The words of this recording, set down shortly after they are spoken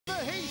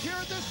here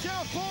at the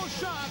Southpaw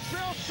Sharks for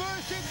our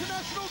first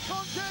international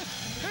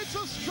contest. It's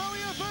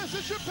Australia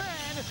versus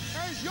Japan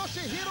as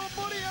Yoshihiro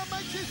Moriya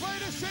makes his way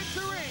to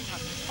centre ring.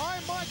 I'm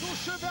Michael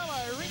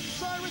Chavello,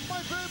 ringside with my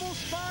verbal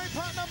sparring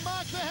partner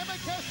Mark the Hammer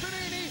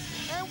Castanini,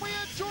 and we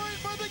are joined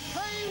by the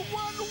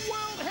K1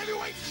 World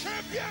Heavyweight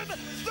Champion,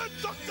 the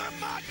Dr.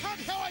 Mark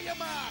Hunt. How are you,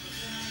 Mark?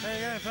 How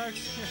you going,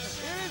 folks?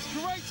 It is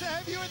great to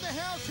have you in the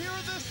house here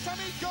at the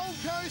sunny Gold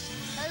Coast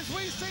as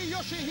we see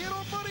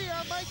Yoshihiro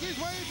Moriya make his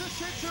way to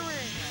centre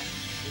ring.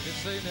 You can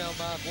see now,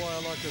 Mark, why I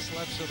like to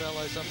slap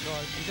Chavello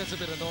sometimes. He gets a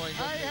bit annoying.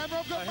 Hey,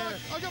 Hammer, I've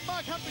got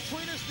Mark Hunt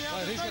between us now.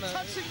 There's no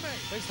touching me.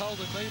 He's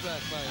holding me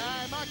back, mate.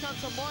 Hey, Mark Hunt's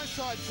on my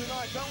side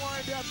tonight. Don't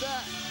worry about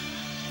that.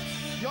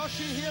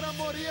 Yoshihiro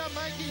Moriya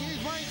making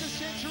his way to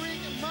centre ring.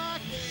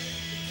 Mark,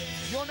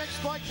 your next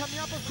fight coming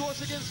up, of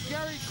course, against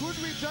Gary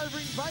Goodridge over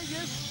in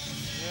Vegas.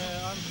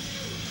 Yeah,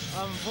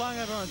 I'm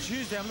flying over on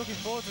Tuesday. I'm looking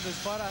forward to this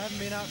fight. I haven't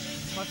been out,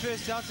 my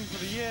first outing for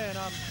the year, and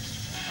I've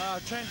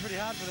trained pretty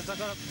hard for this. I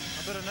got a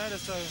bit of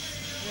notice, so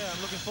yeah, I'm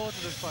looking forward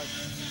to this fight.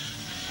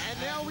 And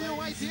now we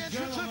await the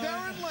entrance of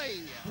Aaron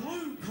Leigh.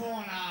 Blue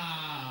corner,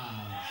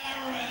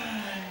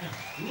 Aaron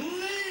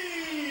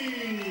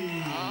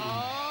Leigh.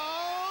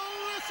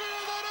 Oh, listen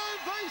to that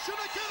ovation.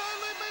 It can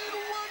only mean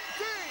one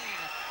thing.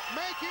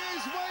 Making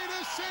his way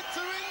to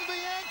centering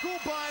the ankle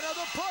biter,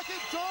 the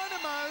pocket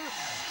dynamo,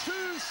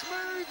 too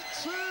smooth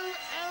to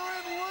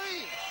Aaron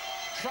Leigh.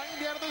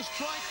 Trained out of the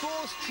Strike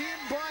Force gym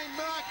by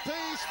Mark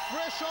Pease,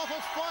 fresh off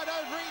a fight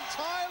over in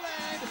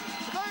Thailand.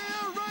 They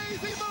are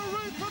raising the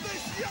roof for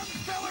this young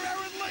fella,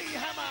 Aaron Leigh.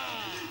 Hammer.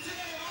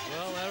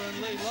 Well, Aaron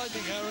Leigh,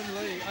 lightning Aaron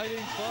Leigh,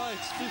 18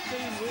 fights,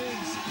 15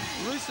 wins.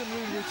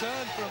 Recently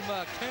returned from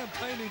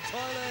campaign in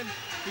Thailand,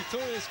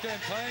 victorious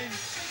campaign.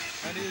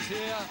 And he's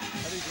here,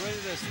 and he's ready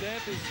to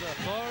stamp his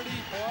authority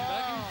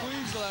back in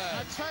Queensland.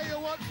 I tell you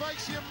what,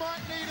 folks, you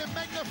might need a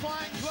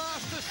magnifying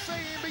glass to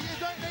see him, but you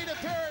don't need a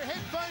pair of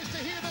headphones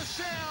to hear the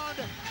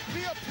sound.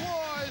 The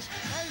applause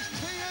as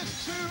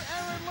TS2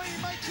 Aaron Leigh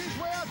makes his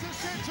way out to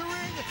centre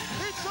ring.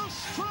 It's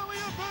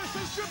Australia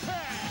versus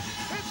Japan.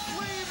 It's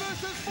Leigh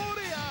versus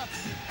Moriya,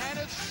 and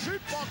it's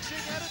shoot boxing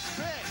at its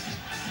best.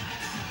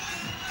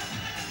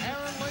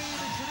 Aaron Leigh,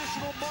 the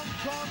traditional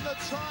Moncon, the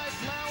Thai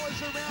flowers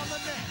around the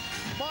neck.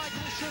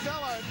 Michael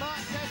Chavello, Mark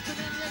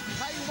Castanini, and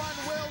K1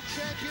 World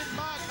Champion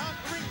Mark Hunt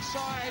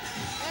ringside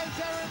as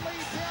Aaron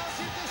Leigh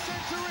bounds into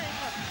centre ring.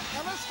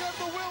 And let's go to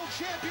the World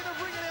Champion of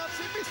ring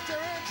announcing, Mr.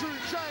 Andrew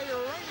J.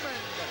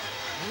 Raymond.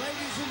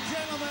 Ladies and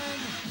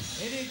gentlemen,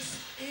 it's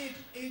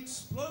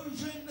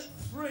Explosion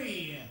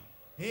 3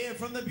 here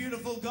from the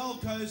beautiful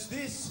Gold Coast.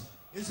 This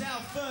is our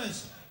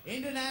first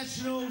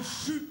international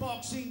shoot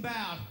boxing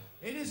bout.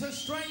 It is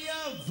Australia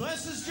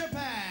versus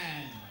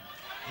Japan.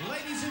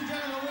 Ladies and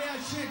gentlemen, we are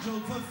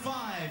scheduled for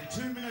 5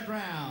 2-minute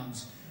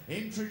rounds.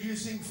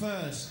 Introducing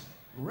first,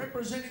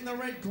 representing the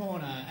red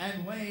corner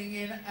and weighing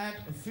in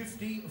at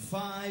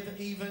 55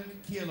 even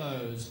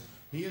kilos.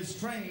 He is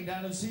trained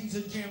out of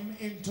Caesar Gym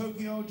in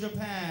Tokyo,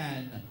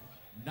 Japan.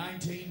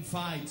 19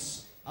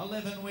 fights,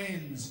 11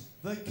 wins.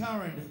 The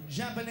current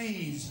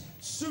Japanese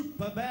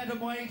super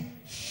bantamweight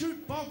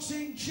shoot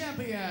boxing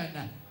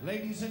champion.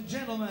 Ladies and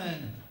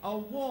gentlemen, a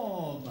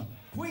warm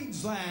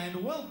Queensland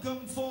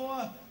welcome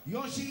for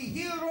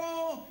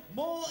Yoshihiro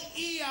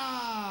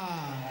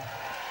Moriya.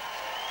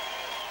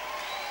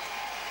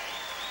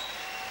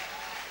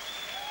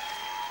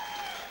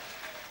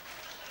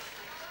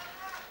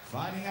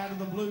 Fighting out of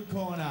the blue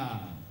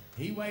corner,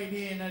 he weighed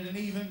in at an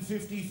even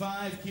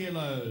 55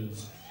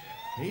 kilos.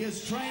 He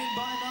is trained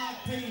by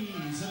Mark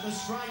Pease at the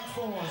Strike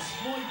Force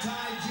Muay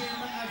Thai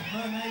Gym at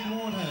Mermaid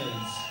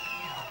Waters.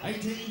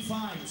 18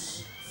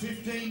 fights,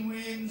 15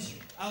 wins,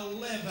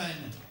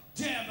 11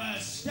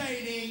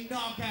 devastating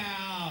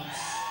knockouts.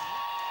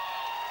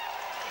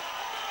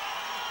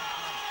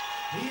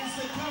 He is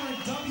the current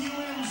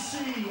WMC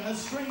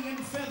Australian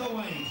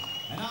Featherweight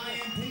and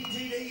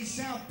IMPTD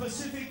South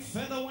Pacific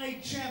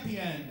Featherweight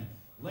Champion.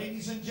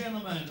 Ladies and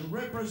gentlemen,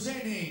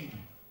 representing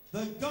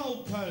the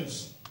Gold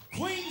Coast,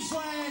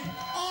 Queensland,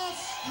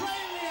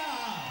 Australia.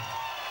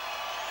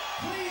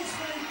 Please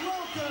make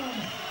welcome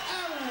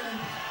Aaron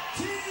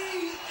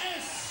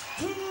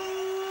TS2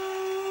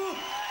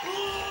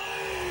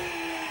 Leigh.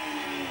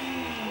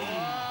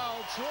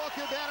 Wow, talk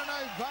about an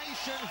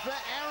ovation for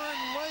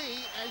Aaron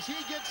Leigh as he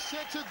gets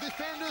set to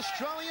defend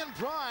Australian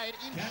pride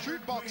in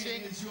shoot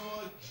boxing.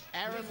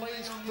 Aaron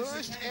Lee's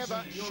first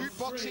ever shoot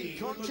boxing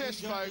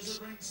contest, folks.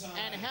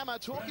 And Hammer,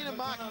 talking to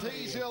Mark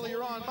Pease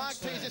earlier on, Mark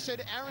Pease has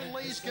said Aaron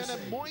Lee's going to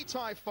Muay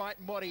Thai fight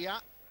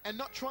Moriya and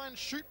not try and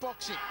shoot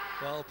boxing.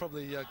 Well,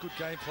 probably a good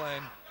game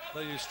plan.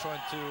 Leigh's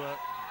trying to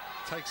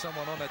take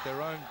someone on at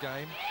their own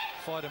game,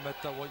 fight them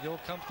at what you're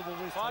comfortable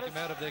with, take them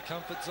out of their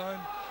comfort zone.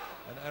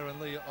 And Aaron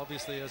Leigh,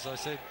 obviously, as I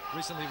said,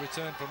 recently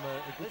returned from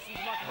a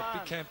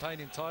big campaign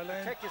in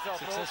Thailand,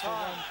 successful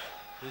one.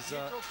 He's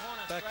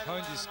back,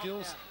 honed his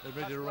skills. They're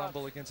ready to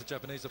rumble against a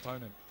Japanese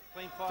opponent.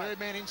 Third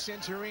man in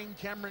centre ring,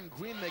 Cameron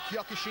Gwynn, the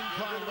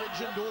Kyokushinkai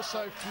legend,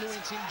 also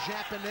fluent in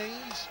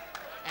Japanese.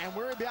 And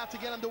we're about to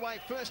get underway.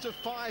 First of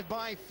 5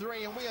 by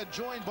 3, and we are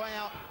joined by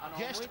our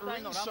guest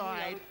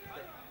ringside,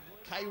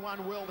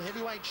 K1 World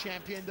Heavyweight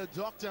Champion, the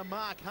Dr.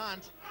 Mark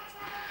Hunt.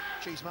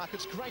 Geez, Mark,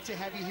 it's great to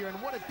have you here,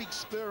 and what a big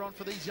spur on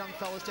for these young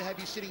fellas to have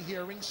you sitting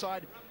here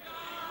ringside.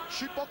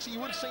 Shootboxing, you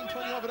would have seen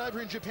plenty of it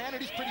over in Japan.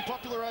 It is pretty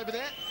popular over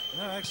there.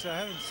 No, actually, I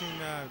haven't seen.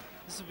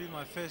 This will be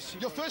my first.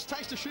 Your first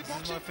taste of shootboxing?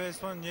 This is my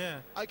first one, yeah.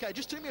 Okay,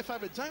 just do me a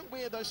favour. Don't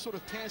wear those sort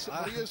of pants that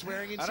Moriya's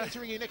wearing in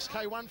censoring your next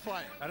K1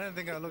 fight. I don't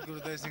think I look good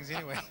with those things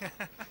anyway.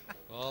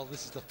 Well,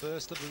 this is the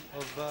first of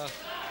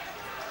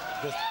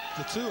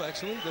the two,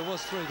 actually. There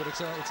was 3, but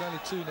it's only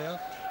 2 now.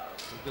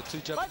 We've got 2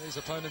 Japanese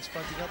opponents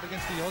fronting up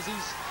against the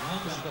Aussies.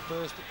 This is the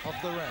first of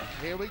the round.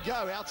 Here we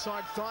go.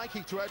 Outside thigh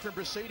kick to open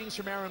proceedings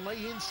from Aaron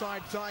Leigh.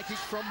 Inside thigh kick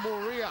from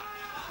Moriya.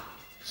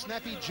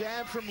 Snappy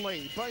jab from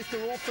Leigh. Both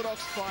are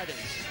orthodox fighters.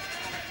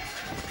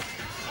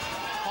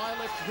 High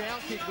left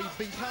round kick. We've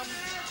become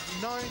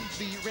known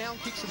the round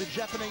kicks of the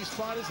Japanese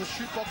fighters, the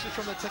shootboxers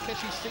from the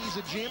Takeshi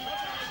Caesar gym.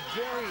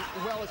 Very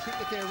well equipped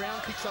with their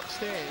round kicks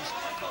upstairs.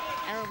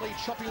 Aaron Leigh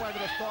chopping away to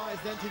the thighs,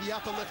 then to the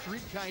upper left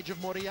rib cage of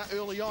Moriya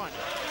early on.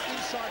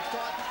 Inside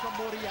thigh kick from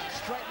Moriya.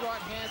 Straight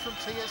right hand from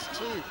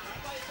TS2.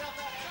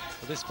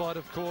 Well, this fight,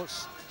 of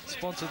course,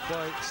 sponsored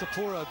by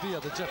Sapporo beer,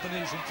 the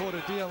Japanese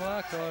imported beer,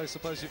 Mark. I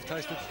suppose you've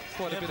tasted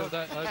quite a bit of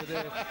that over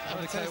there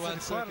on the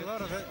K1 circuit. Quite a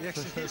lot of it,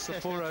 actually.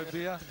 Sapporo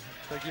beer.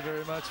 Thank you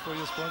very much for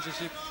your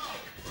sponsorship.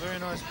 Very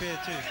nice beer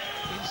too.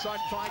 Inside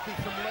thigh kick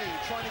from Leigh,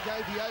 trying to go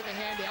the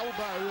overhand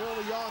elbow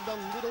early on, the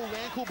little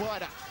ankle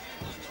biter.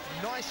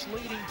 Nice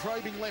leading,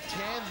 probing left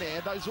hand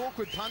there. Those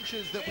awkward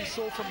punches that we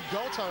saw from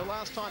Goto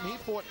last time he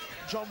fought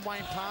John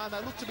Wayne Parr. They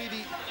look to be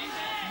the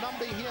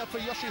number here for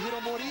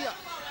Yoshihiro Moriya.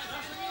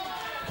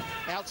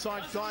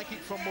 Outside thigh kick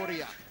from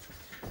Moriya.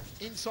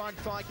 Inside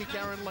thigh kick,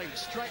 Aaron Leigh.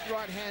 Straight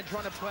right hand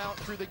trying to plow it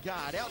through the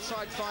guard.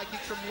 Outside thigh kick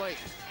from Leigh.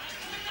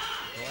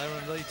 Well,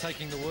 Aaron Leigh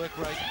taking the work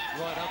rate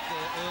right up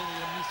there early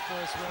in this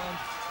first round.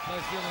 No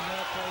feeling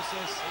that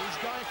process. He's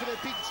going for the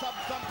big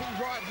sub-thumping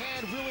right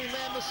hand. Will he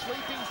land the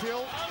sleeping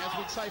pill, as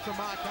we'd say for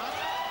Mark Hunt?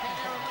 Can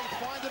Aaron Leigh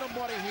find it on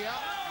Moriya here?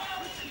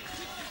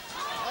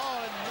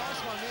 Oh, a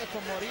nice one there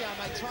for Moriya. And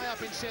they tie up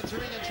in centre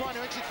ring and trying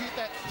to execute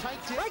that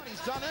takedown.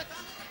 He's done it.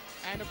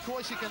 And of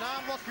course, you can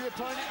arm lock your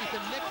opponent, you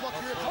can neck lock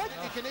your opponent,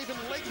 you can even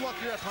leg lock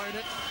your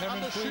opponent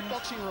under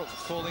shootboxing rules.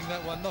 Calling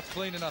that one not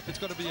clean enough. It's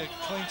got to be a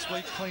clean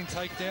sweep, clean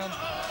takedown.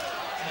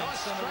 Nice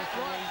straight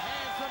right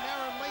hand from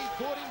Aaron Leigh.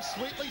 Caught him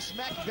sweetly,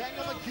 smack bang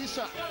on the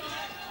Cusa.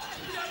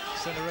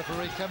 Centre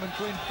referee Cameron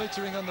Quinn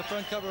featuring on the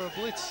front cover of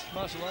Blitz,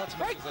 martial arts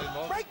magazine.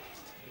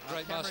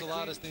 Great martial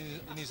artist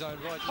in his own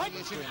right. He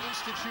is an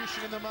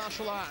institution in the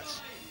martial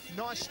arts.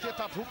 Nice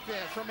step-up hook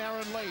there from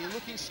Aaron Leigh.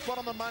 Looking spot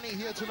on the money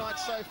here tonight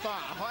so far.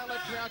 High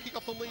left round kick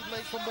off the lead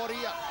leg from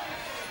Moriya.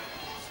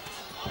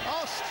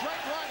 Oh,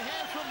 straight right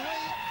hand from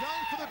Leigh.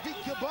 Going for the big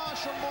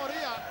kibosh on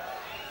Moriya.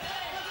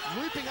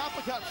 Looping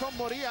uppercut from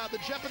Moriya. The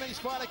Japanese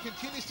fighter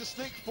continues to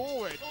sneak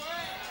forward.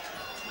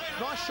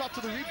 Nice shot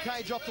to the rib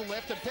cage off the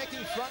left. A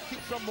backing front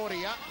kick from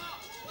Moriya.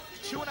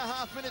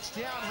 2.5 minutes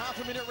down,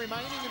 half a minute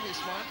remaining in this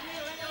one.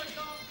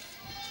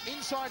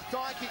 Inside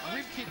thigh kick,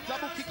 rib kick,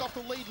 double kick off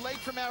the lead leg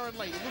from Aaron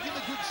Leigh. Looking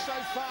the good so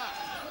far.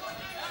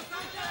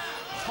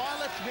 High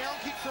left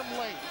round kick from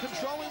Leigh.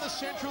 Controlling the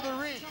centre of the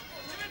ring.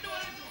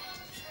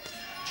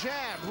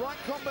 Jab, right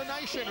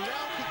combination.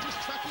 Round kick just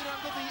tucking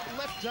under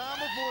the left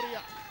arm of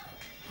Moriya.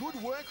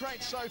 Good work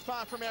rate so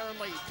far from Aaron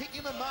Leigh.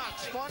 Picking the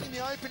marks, finding the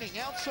opening.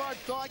 Outside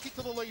thigh kick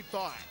to the lead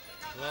thigh.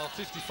 Well,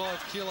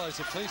 55 kilos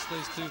apiece,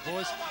 these two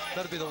boys.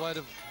 That'd be the weight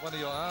of one of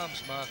your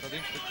arms, Mark, I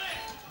think.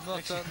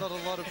 Not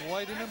a lot of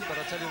weight in them, but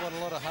I tell you what,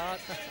 a lot of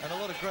heart and a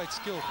lot of great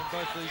skill from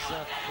both these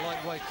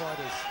lightweight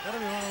fighters. That'll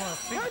be one of my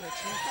feet,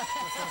 actually.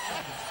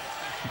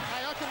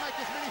 Hey, I can make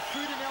as many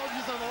food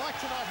analogies as I like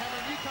tonight, Hammer.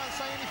 You can't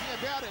say anything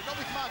about it. Not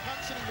with Mark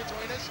Hunt sitting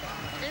between us.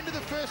 End of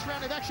the first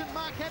round of action.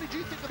 Mark, how did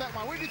you think of that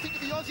one? What did you think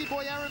of the Aussie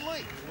boy, Aaron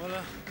Leigh? Well,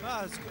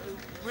 it's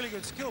really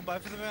good skill,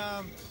 both of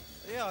them.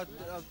 Yeah,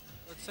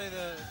 I'd say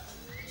the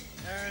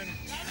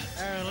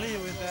Aaron Leigh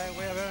with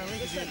we have Aaron Leigh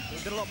because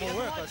he did a lot more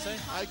work, I'd say.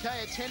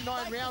 Okay, a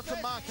 10-9 round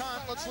from Mark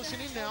Hunt. Let's listen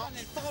in now. And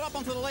then follow up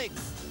onto the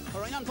legs.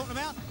 All right, you know what I'm talking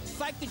about?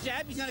 Fake the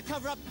jab. He's going to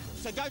cover up.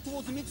 So go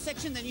towards the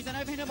midsection, then use an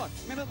overhand elbow.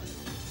 Remember?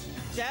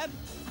 Jab,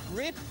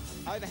 rip,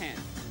 overhand.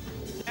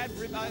 Jab,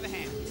 rip,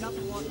 overhand.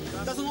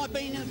 Doesn't like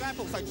being in the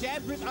grapple. So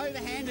jab, rip,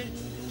 overhand, and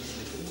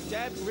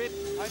jab, rip,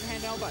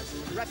 overhand elbow.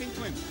 Wrap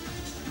into him.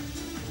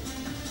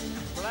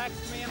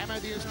 Relax, man. Hammer,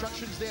 the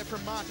instructions there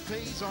from Mark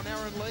Pease on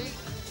Aaron Leigh.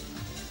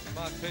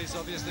 Mark Pease,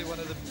 obviously one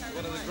of the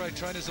great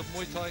trainers of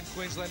Muay Thai in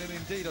Queensland and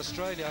indeed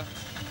Australia.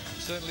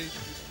 Certainly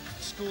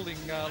schooling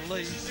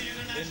Leigh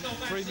in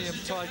premium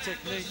Thai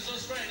technique.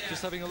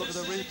 Just having a look at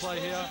the replay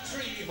here.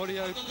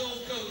 Moriya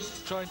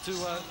trying to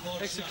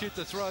execute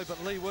the throw,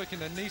 but Leigh working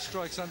the knee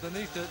strikes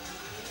underneath it.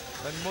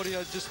 And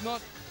Moriya just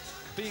not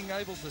being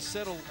able to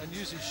settle and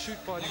use his shoot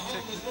fighting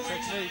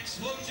techniques,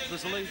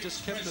 because Leigh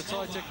just kept the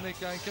Thai technique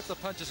going, kept the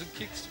punches and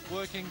kicks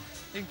working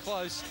in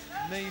close,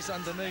 knees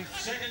underneath,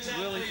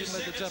 really didn't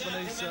let the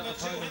Japanese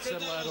opponent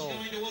settle at all.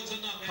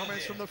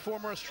 Comments from the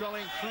former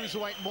Australian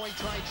cruiserweight Muay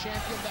Thai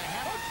champion, the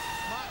Hammer,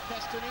 Mark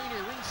Castanini,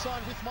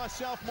 ringside with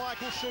myself,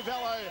 Michael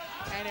Chiavello,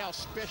 and our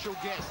special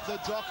guest, the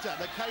Doctor,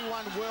 the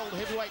K1 World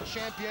Heavyweight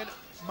Champion,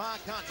 Mark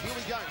Hunt. Here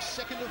we go,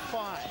 2nd of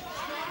 5.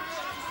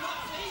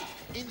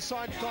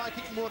 Inside thigh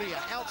kick, Moriya.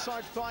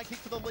 Outside thigh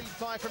kick for the lead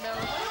thigh from Aaron.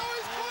 Oh,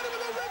 he's caught him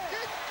with a rib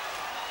kick.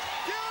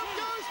 Down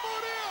goes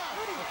Moriya.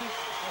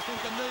 I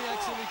think the knee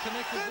actually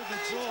connected with the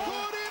jaw.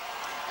 Caught him,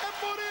 and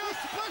Moriya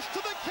splashed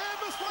to the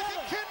canvas like a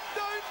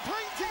Kendone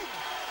painting.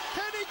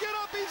 Can he get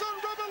up? He's on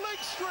rubber leg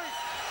street.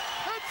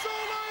 It's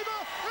all over.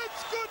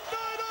 It's good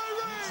night,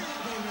 Irene.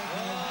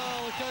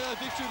 Oh, a KO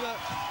victory to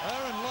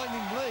Aaron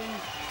Lightning Leigh.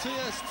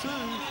 TS2.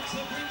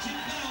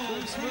 Too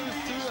smooth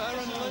to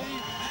Aaron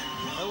Leigh.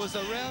 There was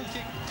a round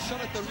kick shot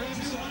at the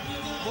ribs.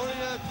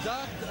 Moriya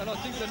ducked, and I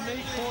think the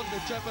knee caught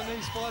the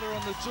Japanese fighter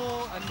on the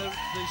jaw, and the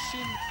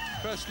shin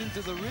crashed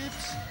into the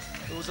ribs.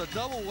 There was a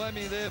double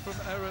whammy there from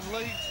Aaron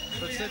Leigh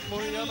that sent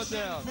Moriya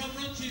down.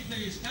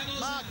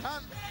 Mark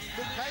Hunt,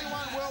 the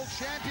K1 World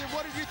Champion.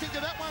 What did you think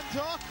of that one,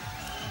 Doc?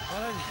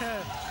 Well,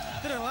 yeah,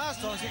 didn't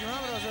last time, sticking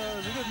around, but it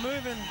was a good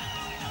move and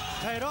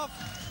paid off.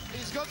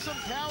 He's got some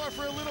power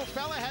for a little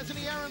fella, hasn't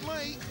he, Aaron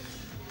Leigh?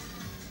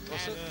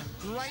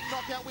 Great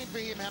knockout win for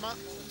him, Hammer.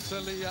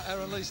 Certainly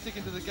Aaron Leigh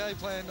sticking to the game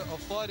plan of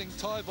fighting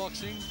Thai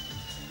boxing.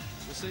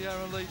 We'll see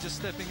Aaron Leigh just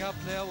stepping up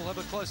now. We'll have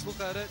a close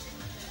look at it.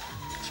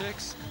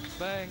 Checks,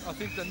 bang. I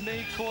think the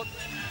knee caught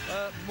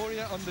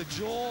Moriya on the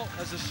jaw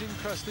as the shin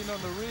crashed in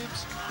on the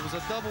ribs. It was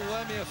a double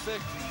whammy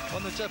effect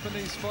on the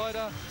Japanese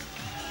fighter.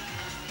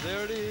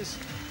 There it is.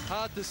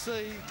 Hard to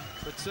see,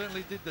 but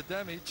certainly did the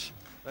damage.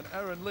 And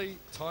Aaron Leigh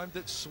timed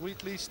it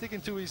sweetly,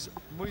 sticking to his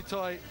Muay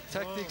Thai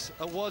tactics.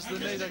 It was the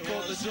knee that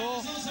caught the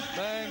jaw.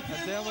 Bang,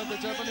 and down went the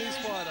Japanese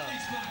fighter.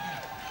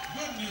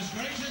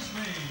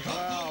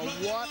 Wow,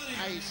 what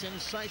a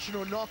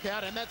sensational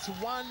knockout, and that's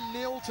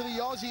 1-0 to the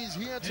Aussies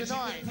here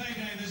tonight.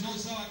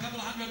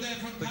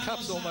 The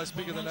cup's almost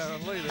bigger than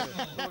Aaron Leigh there.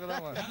 Look at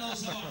that one. And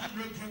also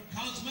 100 from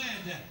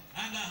Cosmed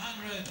and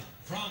 100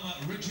 from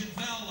Richard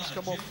Bell. He's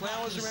got more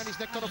flowers around his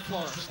neck than a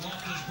florist.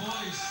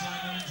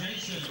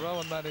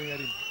 Throwing money at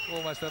him.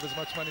 Almost have as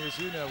much money as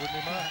you now, wouldn't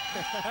he, Mark?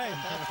 Hey,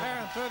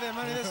 parents, throw their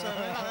money this way,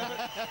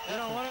 man. You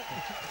don't want it.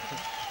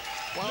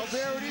 Well,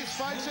 there it is,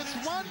 folks. It's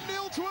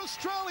 1-0 to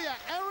Australia.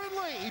 Aaron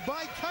Leigh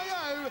by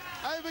KO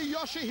over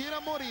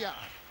Yoshihiro Moriya.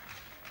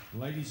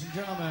 Ladies and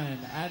gentlemen,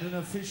 at an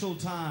official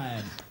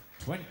time,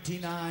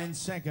 29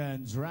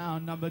 seconds,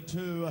 round number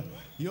 2,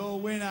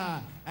 your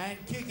winner, and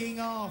kicking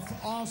off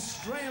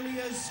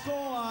Australia's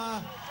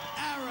score,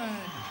 Aaron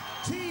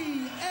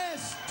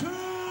TS2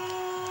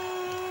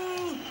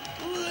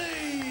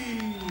 Leigh.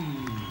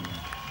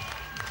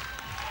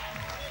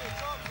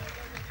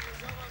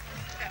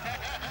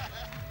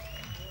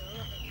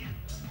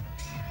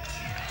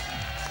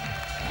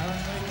 Aaron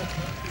Leigh, the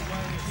perfect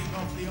way to kick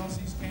off the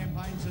Aussies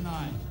campaign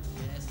tonight.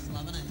 Yes,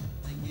 loving it.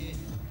 Thank you.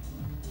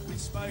 We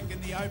spoke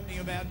in the opening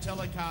of our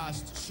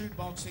telecast. Shoot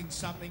boxing,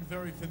 something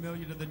very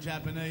familiar to the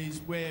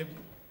Japanese. We're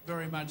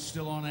very much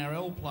still on our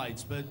L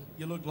plates, but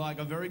you look like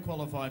a very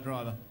qualified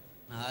driver.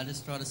 No, I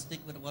just try to stick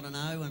with what I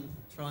know and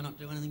try not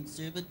to do anything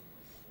stupid.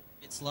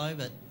 Bit slow,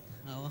 but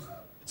oh well.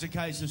 It's a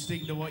case of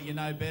sticking to what you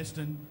know best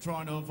and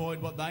trying to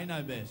avoid what they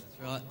know best.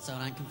 That's right, so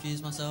I don't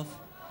confuse myself.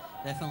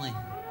 Definitely.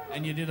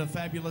 And you did a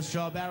fabulous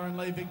job. Aaron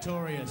Leigh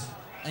victorious.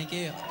 Thank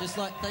you. Just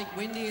like to thank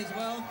Wendy as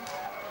well.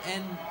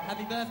 And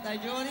happy birthday,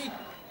 Geordie.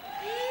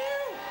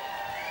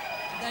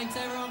 Thanks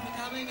everyone for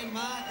coming, and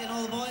Mark and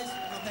all the boys,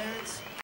 my parents.